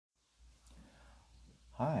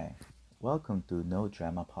Hi, welcome to No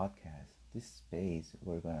Drama Podcast. This space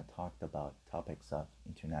we're going to talk about topics of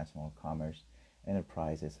international commerce,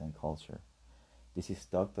 enterprises, and culture. This is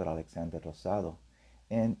Dr. Alexander Rosado,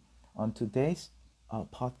 and on today's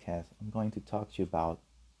podcast, I'm going to talk to you about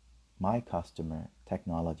my customer,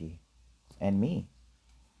 technology, and me.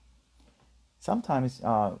 Sometimes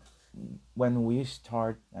when we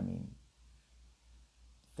start,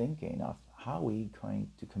 thinking of how we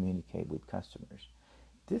going to communicate with customers,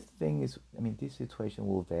 this situation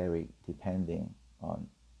will vary depending on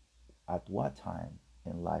at what time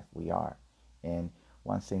in life we are. And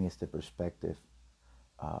one thing is the perspective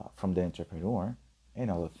from the entrepreneur,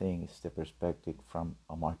 another thing is the perspective from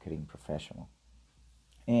a marketing professional.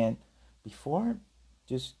 And before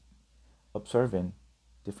just observing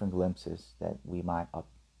different glimpses that we might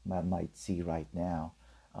see right now,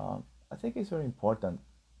 I think it's very important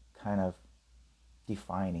kind of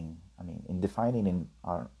defining in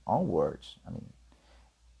our own words,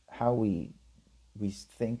 how we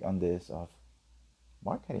think on this of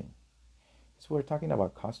marketing. Because we're talking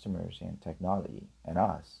about customers and technology and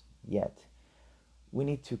us, yet we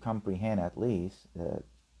need to comprehend at least that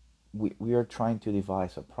we are trying to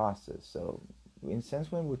devise a process. So in a sense,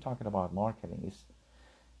 when we're talking about marketing,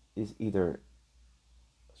 is either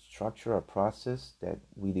structure a process that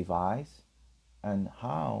we devise and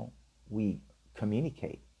how we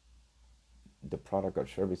communicate the product or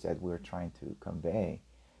service that we're trying to convey.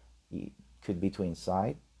 It could be to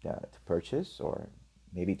incite to purchase or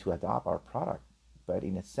maybe to adopt our product. But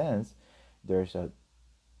in a sense, there's a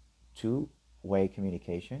two-way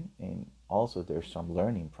communication, and also there's some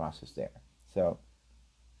learning process there. So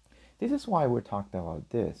this is why we're talking about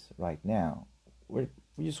this right now. We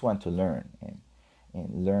just want to learn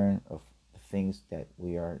and learn of the things that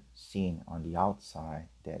we are seeing on the outside,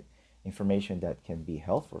 that information that can be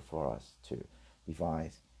helpful for us to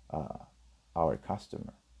devise our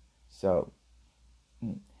customer. So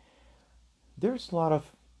there's a lot of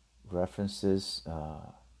references,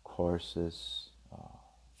 courses,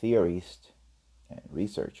 theorists, and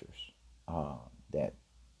researchers that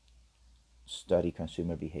study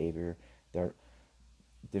consumer behavior. There are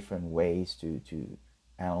different ways to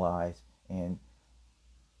analyze, and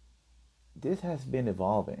this has been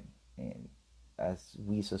evolving. And as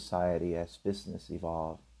we society, as business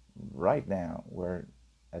evolve, right now we're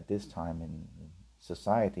at this time in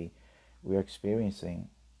society, we're experiencing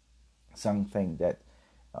something that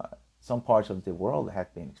some parts of the world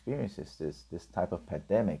have been experiencing this type of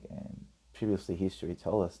pandemic, and previously history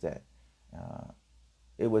told us that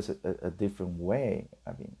it was a different way.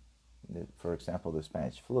 For example, the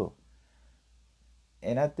Spanish flu,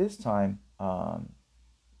 and at this time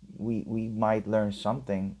we might learn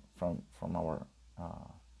something from our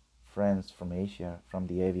friends from Asia, from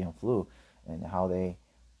the avian flu, and how they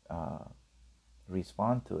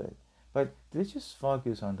respond to it. But let's just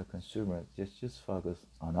focus on the consumer. Just focus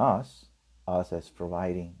on us as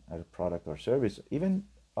providing a product or service, even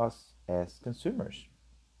us as consumers,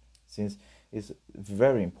 since it's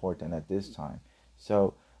very important at this time.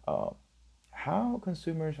 So, how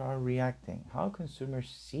consumers are reacting, how consumers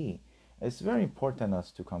see, it's very important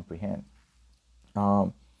us to comprehend.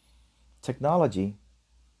 Um, Technology,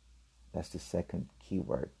 that's the second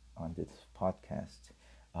keyword on this podcast,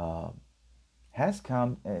 uh, has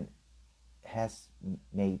come and has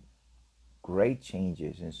made great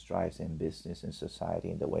changes and strides in business and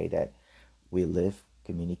society in the way that we live,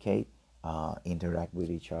 communicate, interact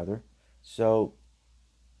with each other. So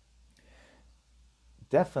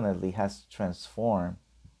definitely has transformed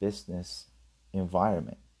business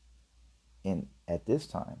environment in at this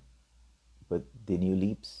time. But the new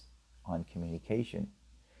leaps on communication,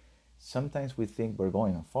 sometimes we think we're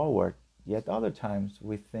going forward, yet other times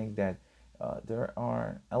we think that there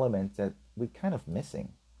are elements that we kind of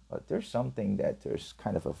missing. But there's something that there's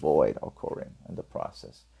kind of a void occurring in the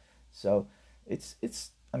process. So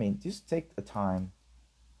just take the time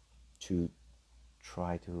to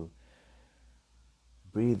try to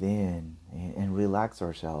breathe in and relax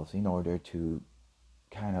ourselves in order to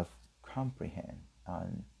kind of comprehend.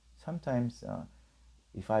 And sometimes,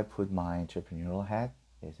 if I put my entrepreneurial hat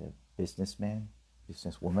as a businessman,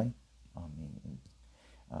 businesswoman, I mean,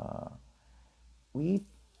 uh, we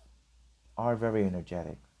are very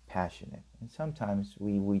energetic, passionate, and sometimes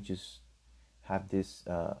we just have this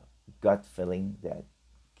gut feeling that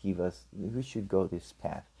give us we should go this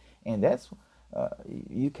path, and that's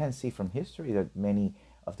you can see from history that many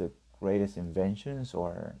of the greatest inventions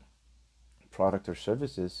or product or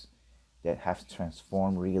services that have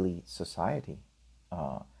transformed really society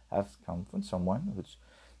uh, have come from someone who's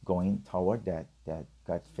going toward that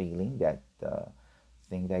gut feeling, that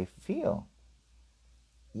thing they feel.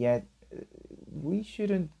 Yet we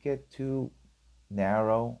shouldn't get too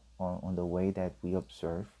narrow on the way that we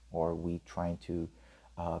observe or we try to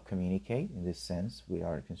communicate in this sense with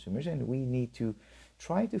our consumers, and we need to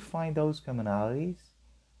try to find those commonalities,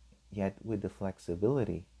 yet with the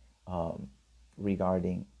flexibility um,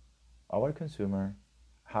 regarding our consumer,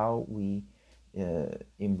 how we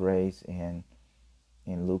embrace and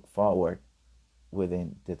look forward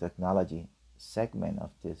within the technology segment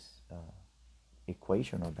of this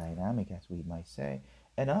equation or dynamic, as we might say,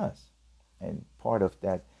 and us, and part of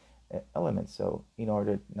that element. So, in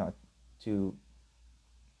order not to,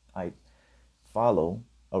 I follow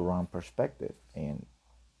a wrong perspective and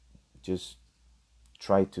just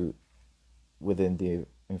try to, within the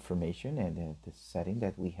information and the setting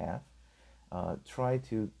that we have, try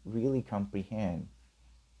to really comprehend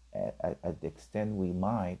at the extent we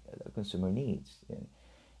might the consumer needs. And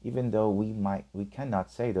even though we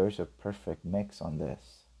cannot say there's a perfect mix on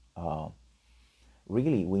this, uh,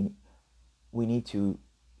 really we need to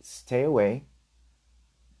stay away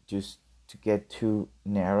just to get too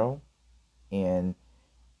narrow, and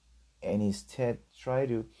instead try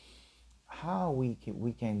to how we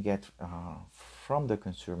can get from the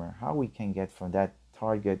consumer, how we can get from that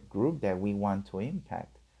target group that we want to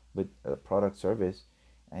impact with a product service.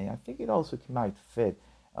 And I think it also might fit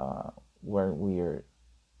where we are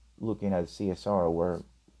looking at CSR, where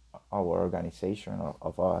our organization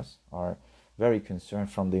of us are very concerned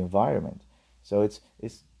from the environment. So it's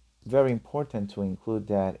very important to include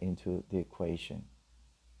that into the equation.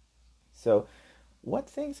 So what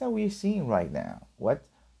things are we seeing right now?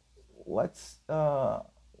 What's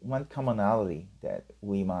one commonality that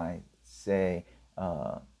we might say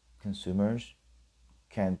consumers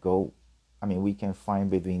can go? I mean, we can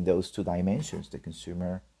find between those two dimensions, the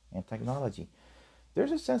consumer and technology.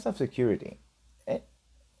 There's a sense of security. E-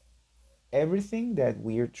 Everything that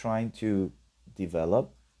we are trying to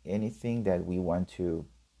develop, anything that we want to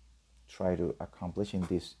try to accomplish in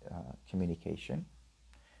this communication,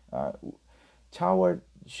 uh, toward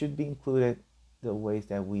should be included the ways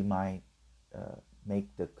that we might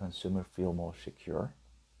make the consumer feel more secure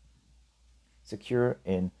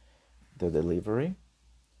in the delivery,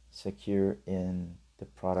 secure in the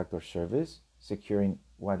product or service, secure in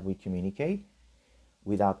what we communicate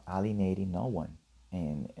without alienating no one.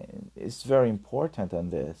 And it's very important on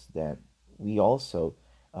this that we also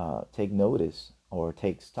take notice or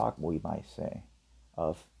take stock, we might say,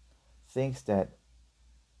 of things that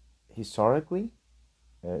historically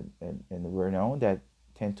and we're known that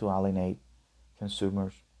tend to alienate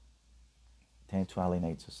consumers, tend to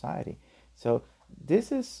alienate society. So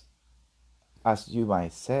this is, as you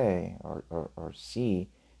might say or see,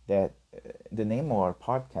 that the name of our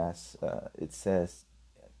podcast, it says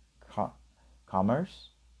co- commerce,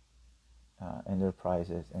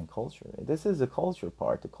 enterprises, and culture. This is the culture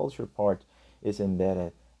part. The culture part is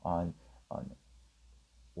embedded on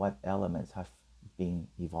what elements have been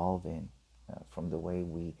evolving from the way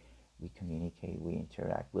we communicate, we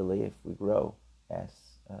interact, we live, we grow as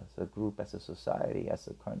a group, as a society, as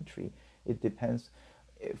a country. It depends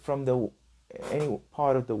from the any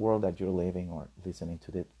part of the world that you're living or listening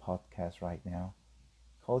to the podcast right now.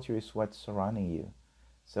 Culture is what's surrounding you.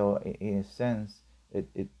 So in a sense,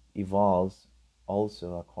 it evolves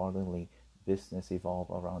also accordingly. Business evolve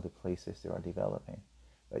around the places they are developing.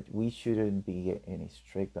 But we shouldn't be any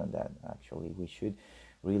strict on that. Actually, we should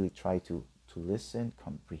really try to listen,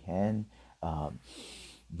 comprehend,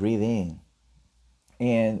 breathe in.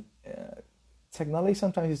 And technology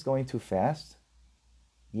sometimes is going too fast,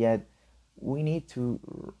 yet we need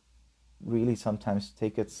to really sometimes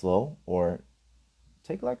take it slow or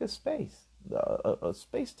take like a space, a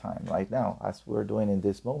space time right now, as we're doing in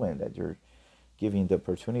this moment that you're giving the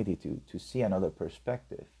opportunity to see another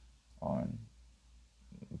perspective on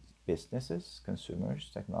businesses, consumers,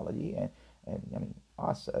 technology, and I mean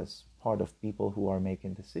us as part of people who are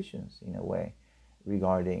making decisions in a way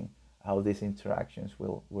regarding how these interactions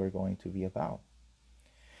will we're going to be about.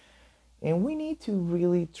 And we need to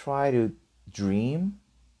really try to dream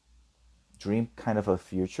dream kind of a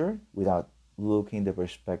future without looking the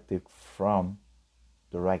perspective from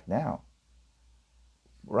the right now.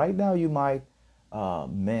 Right now you might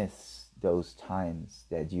miss those times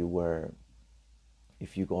that you were,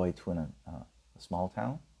 if you go to a small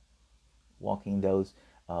town, walking those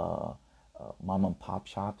mom and pop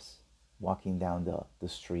shops, walking down the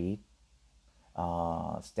street,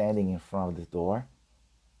 standing in front of the door.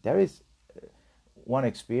 There is one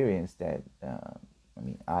experience that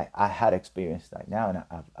I had experienced that now, and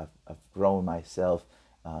I've grown myself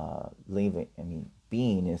living. I mean,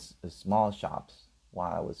 being in small shops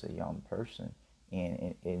while I was a young person,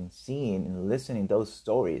 and seeing and listening those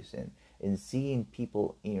stories, and seeing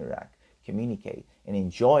people interact, communicate, and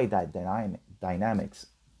enjoy that dynamics.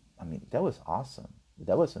 I mean, that was awesome.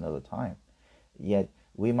 That was another time. Yet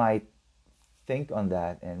we might think on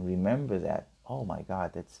that and remember that. Oh my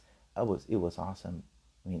God, it was awesome.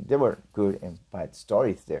 I mean, there were good and bad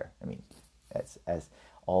stories there. I mean, as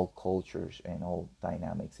all cultures and all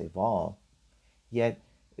dynamics evolve. Yet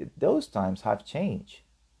those times have changed.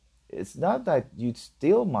 It's not that you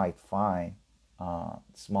still might find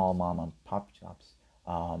small mom and pop shops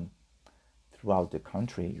throughout the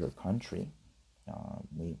country, your country.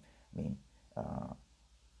 We, I mean, uh,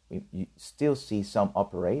 you still see some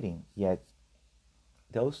operating, yet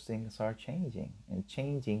those things are changing and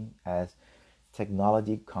changing as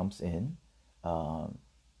technology comes in, um,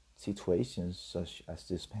 situations such as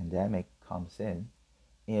this pandemic comes in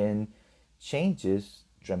and changes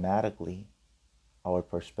dramatically our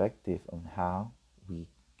perspective on how we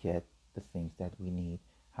get the things that we need,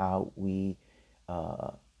 how we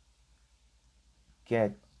uh,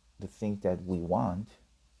 get the things that we want,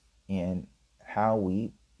 and how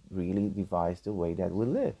we really devise the way that we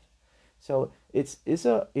live. So it's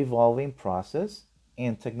a evolving process,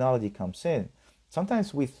 and technology comes in.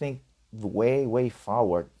 Sometimes we think way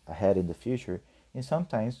forward ahead in the future, and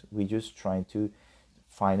sometimes we just trying to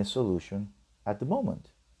find a solution at the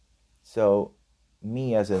moment. So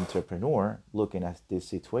me as an entrepreneur looking at this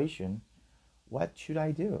situation, what should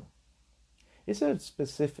I do? It's a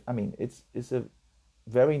specific. I mean, it's a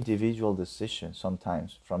very individual decision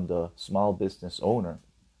sometimes from the small business owner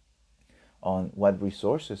on what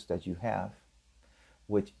resources that you have,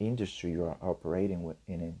 which industry you're operating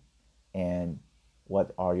in it, and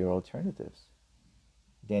what are your alternatives.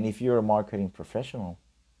 Then, if you're a marketing professional,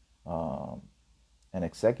 um, an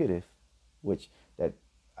executive, which that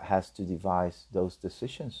has to devise those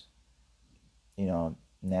decisions,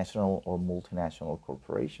 national or multinational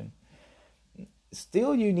corporation,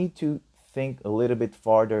 still you need to think a little bit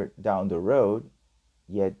farther down the road.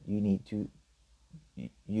 Yet you need to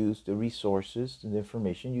use the resources and the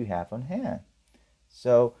information you have on hand.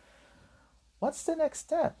 So, what's the next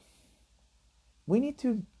step? We need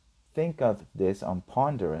to think of this and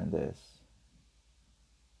ponder on this,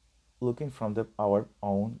 looking from our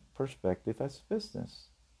own perspective as business.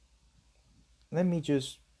 Let me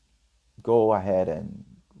just go ahead and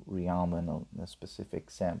realm on a specific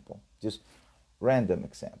example, just random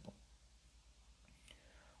example.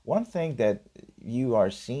 One thing that you are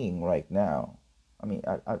seeing right now, I mean,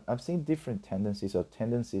 I've seen different tendencies, or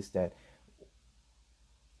tendencies that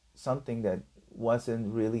something that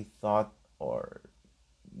wasn't really thought or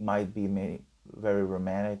might be made very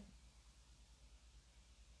romantic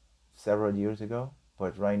several years ago,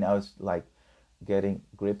 but right now it's like getting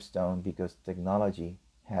gripstone because technology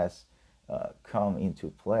has come into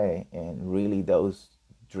play, and really those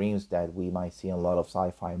dreams that we might see in a lot of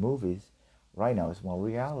sci-fi movies right now is more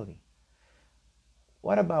reality.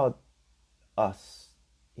 What about us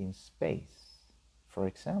in space, for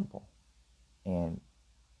example? And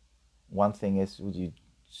one thing is, would you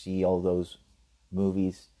see all those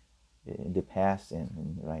movies in the past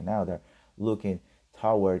and right now they're looking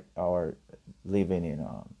toward our living in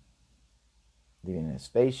living in a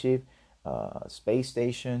spaceship, space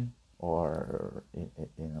station, or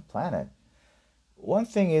in a planet. One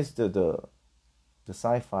thing is the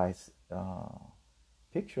sci-fi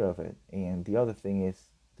picture of it, and the other thing is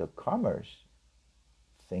the commerce.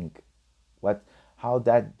 Think what how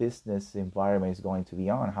that business environment is going to be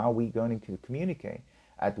on, how we going to communicate,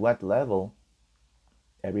 at what level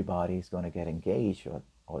everybody is going to get engaged, or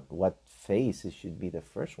what phase it should be the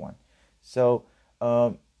first one. So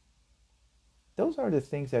those are the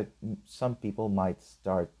things that some people might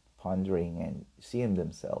start pondering and seeing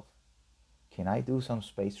themselves. Can I do some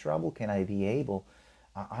space travel? Can I be able?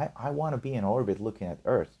 I want to be in orbit looking at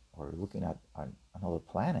Earth or looking at another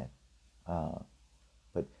planet. Uh,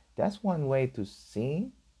 but that's one way to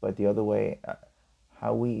see. But the other way,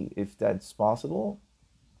 how we, if that's possible,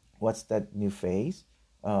 what's that new phase?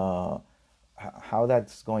 Uh, how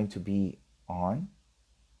that's going to be on,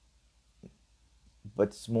 but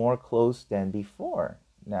it's more close than before.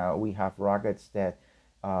 Now we have rockets that,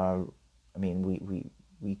 I mean,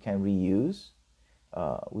 we can reuse.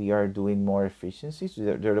 We are doing more efficiencies.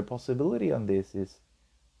 The possibility on this is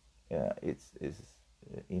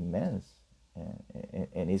immense,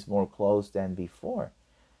 and is more close than before.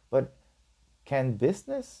 But can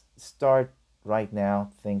business start right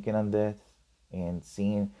now thinking on this and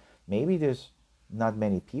seeing maybe there's not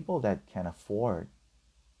many people that can afford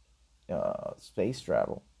space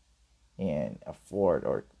travel and afford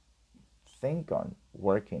or think on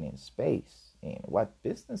working in space and what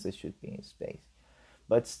businesses should be in space.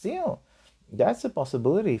 But still, that's a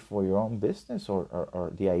possibility for your own business,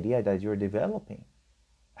 or the idea that you're developing.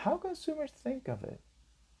 How consumers think of it,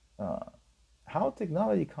 uh, how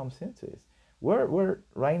technology comes into it. We're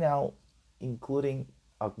right now including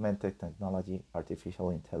augmented technology, artificial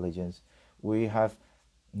intelligence. We have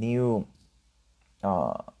new,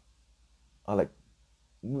 uh, like,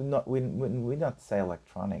 we not say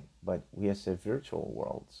electronic, but we say virtual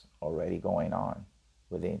worlds already going on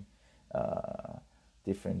within uh,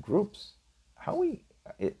 different groups. How we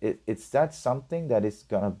it's that something that is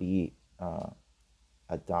gonna be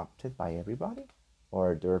adopted by everybody,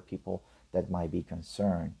 or there are people that might be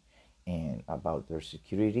concerned and about their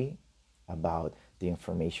security, about the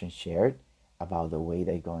information shared, about the way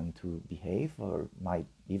they're going to behave, or might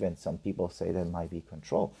even some people say that might be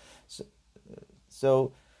control. So,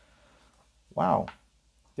 so wow,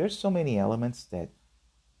 there's so many elements that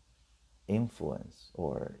influence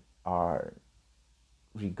or are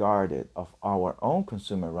regarded of our own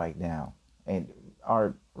consumer right now, and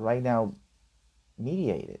are right now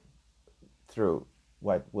mediated through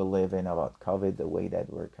what we live in about COVID, the way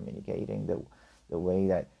that we're communicating, the way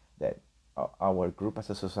that our group as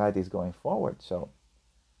a society is going forward. So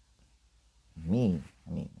me,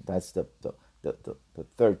 I mean, that's the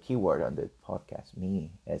third keyword on the podcast.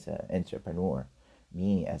 Me as an entrepreneur,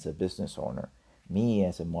 me as a business owner, me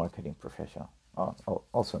as a marketing professional,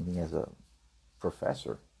 also me as a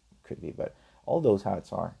professor, could be, but all those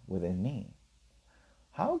hats are within me.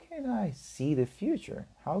 How can I see the future?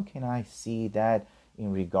 How can I see that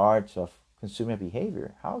in regards of consumer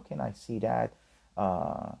behavior? How can I see that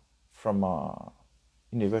uh, from a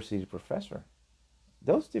university professor?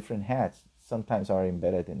 Those different hats sometimes are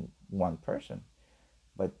embedded in one person,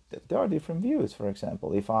 but there are different views. For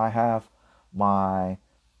example, if I have my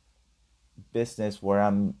business where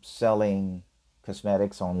I'm selling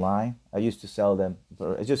cosmetics online, I used to sell them.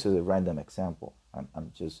 It's just a random example.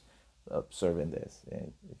 I'm just observing this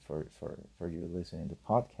for you listening to the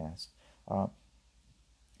podcast. Uh,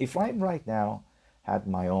 if I right now had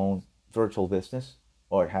my own virtual business,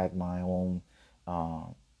 or had my own uh,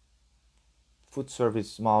 food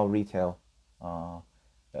service, small retail, uh,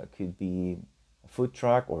 could be a food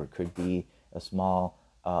truck, or it could be a small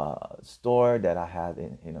store that I had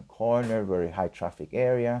in a corner, very high traffic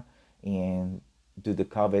area, and due to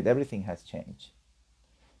COVID, everything has changed.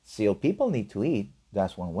 Still, people need to eat.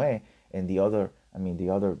 That's one way. And the other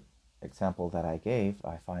example that I gave,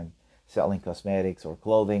 I find selling cosmetics or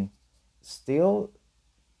clothing, still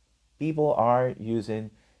people are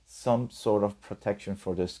using some sort of protection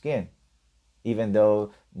for their skin, even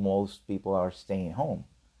though most people are staying home.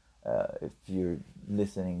 If you're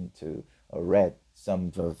listening to or read some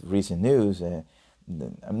of the recent news,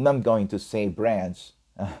 I'm not going to say brands,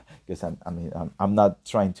 because I'm not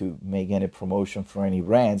trying to make any promotion for any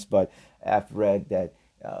brands, but I've read that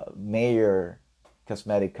Mayor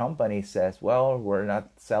cosmetic company says, well, we're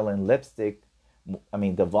not selling lipstick. I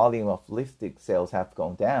mean, the volume of lipstick sales have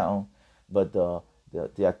gone down, but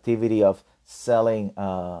the activity of selling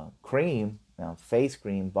cream, face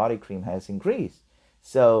cream, body cream has increased.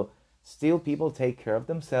 So still people take care of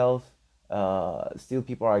themselves. Still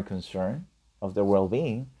people are concerned of their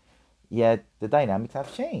well-being, yet the dynamics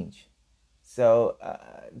have changed. So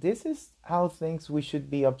this is how things we should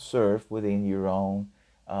be observed within your own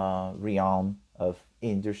realm of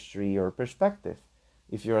industry or perspective.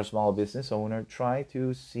 If you're a small business owner, try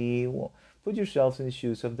to see, well, put yourselves in the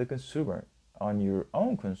shoes of the consumer, on your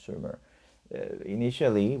own consumer,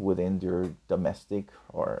 initially within your domestic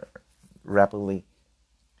or rapidly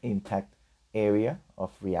impact area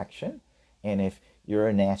of reaction. And if you're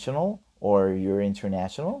a national, or you're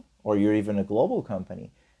international, or you're even a global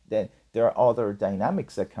company, then there are other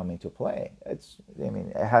dynamics that come into play. It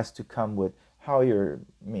has to come with how you're.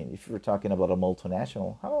 If you're talking about a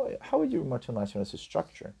multinational, how is your multinational as a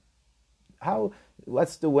structure? How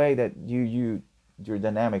What's the way that your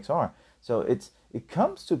dynamics are? So it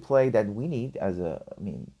comes to play that we need, as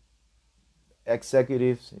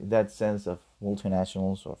executives, in that sense of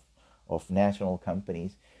multinationals, of national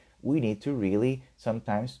companies, we need to really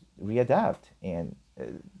sometimes readapt, and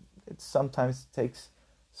it sometimes takes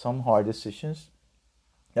some hard decisions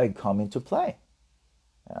that come into play.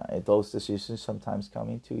 Those decisions sometimes come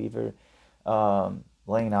into either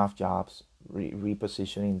laying off jobs,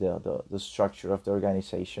 repositioning the structure of the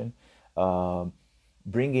organization, um,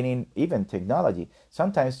 bringing in even technology.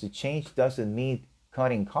 Sometimes the change doesn't mean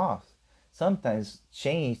cutting costs. Sometimes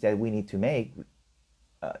change that we need to make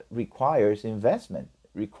requires investment,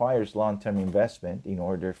 requires long-term investment in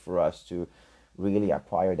order for us to really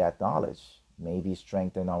acquire that knowledge, maybe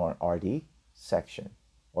strengthen our RD section,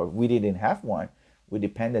 or we didn't have one, we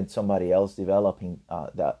depended somebody else developing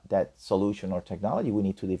that solution or technology, we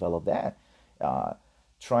need to develop that.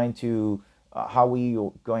 Trying to how we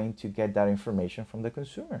going to get that information from the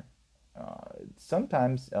consumer.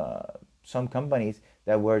 Sometimes some companies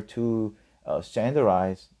that were too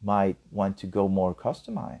standardized might want to go more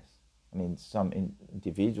customized. I mean, some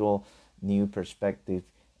individual new perspective.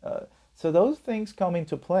 So those things come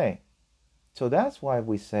into play. So that's why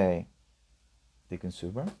we say the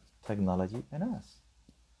consumer, technology, and us.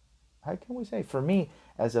 How can we say? For me,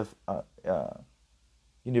 as a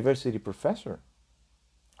university professor,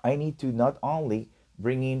 I need to not only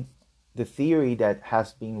bring in the theory that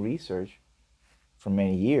has been researched for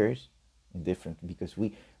many years in different, because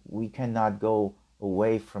we cannot go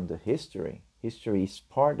away from the history. History is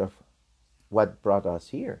part of what brought us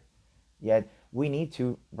here. Yet we need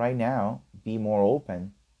to right now be more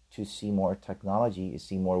open to see more technology,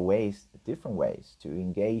 see more ways, different ways to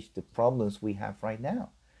engage the problems we have right now.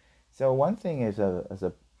 So one thing is, as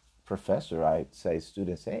a professor, I'd say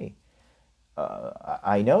students, hey,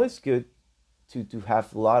 I know it's good to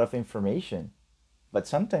have a lot of information, but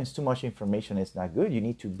sometimes too much information is not good. You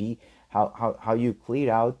need to be how you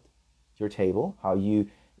clear out your table, how you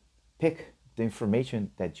pick the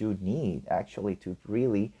information that you need actually to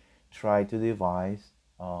really try to devise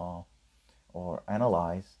or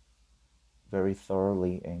analyze very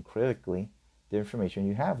thoroughly and critically the information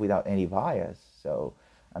you have without any bias. So,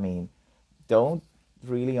 I mean, don't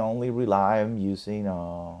really only rely on using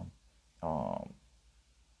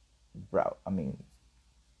I mean,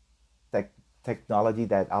 technology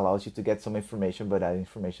that allows you to get some information, but that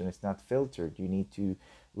information is not filtered. You need to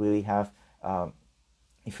really have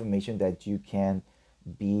information that you can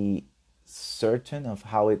be certain of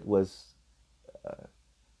how it was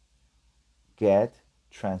get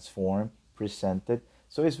transformed, presented.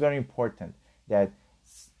 So it's very important that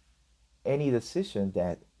any decision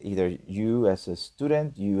that either you as a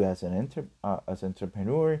student, you as an as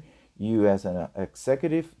entrepreneur, you as an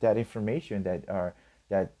executive, that information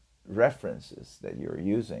that references that you're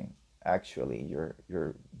using, actually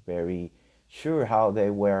you're very sure how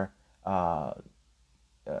they were how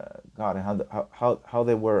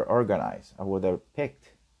they were organized, how they were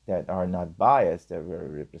picked, that are not biased, that were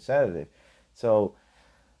representative. So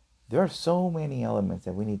there are so many elements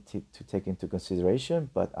that we need to take into consideration,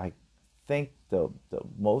 but I think the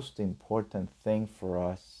most important thing for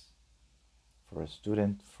us, for a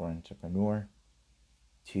student, for an entrepreneur,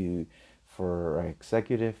 for an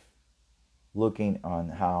executive, looking on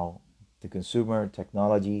how the consumer,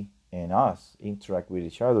 technology, and us interact with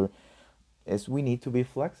each other, is we need to be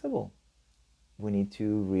flexible. We need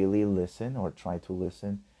to really listen, or try to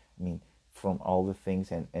listen, I mean, from all the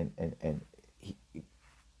things, and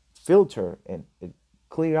filter and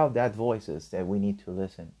clear out that voices that we need to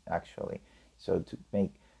listen, actually, so to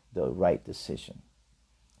make the right decision.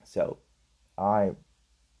 So I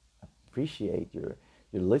appreciate your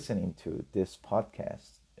listening to this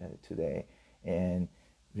podcast today. And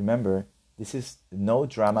remember, this is no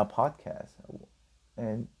drama podcast.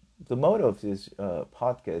 And the motto of this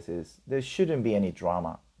podcast is there shouldn't be any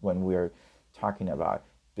drama when we're talking about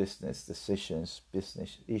business decisions,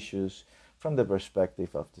 business issues, from the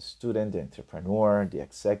perspective of the student, the entrepreneur, the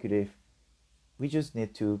executive. We just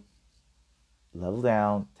need to level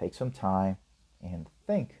down, take some time, and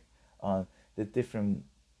think on the different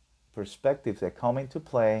perspectives that come into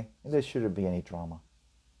play, and there shouldn't be any drama.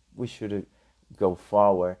 We should go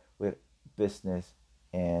forward with business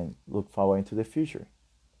and look forward into the future.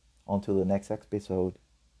 Until the next episode,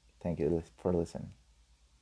 thank you for listening.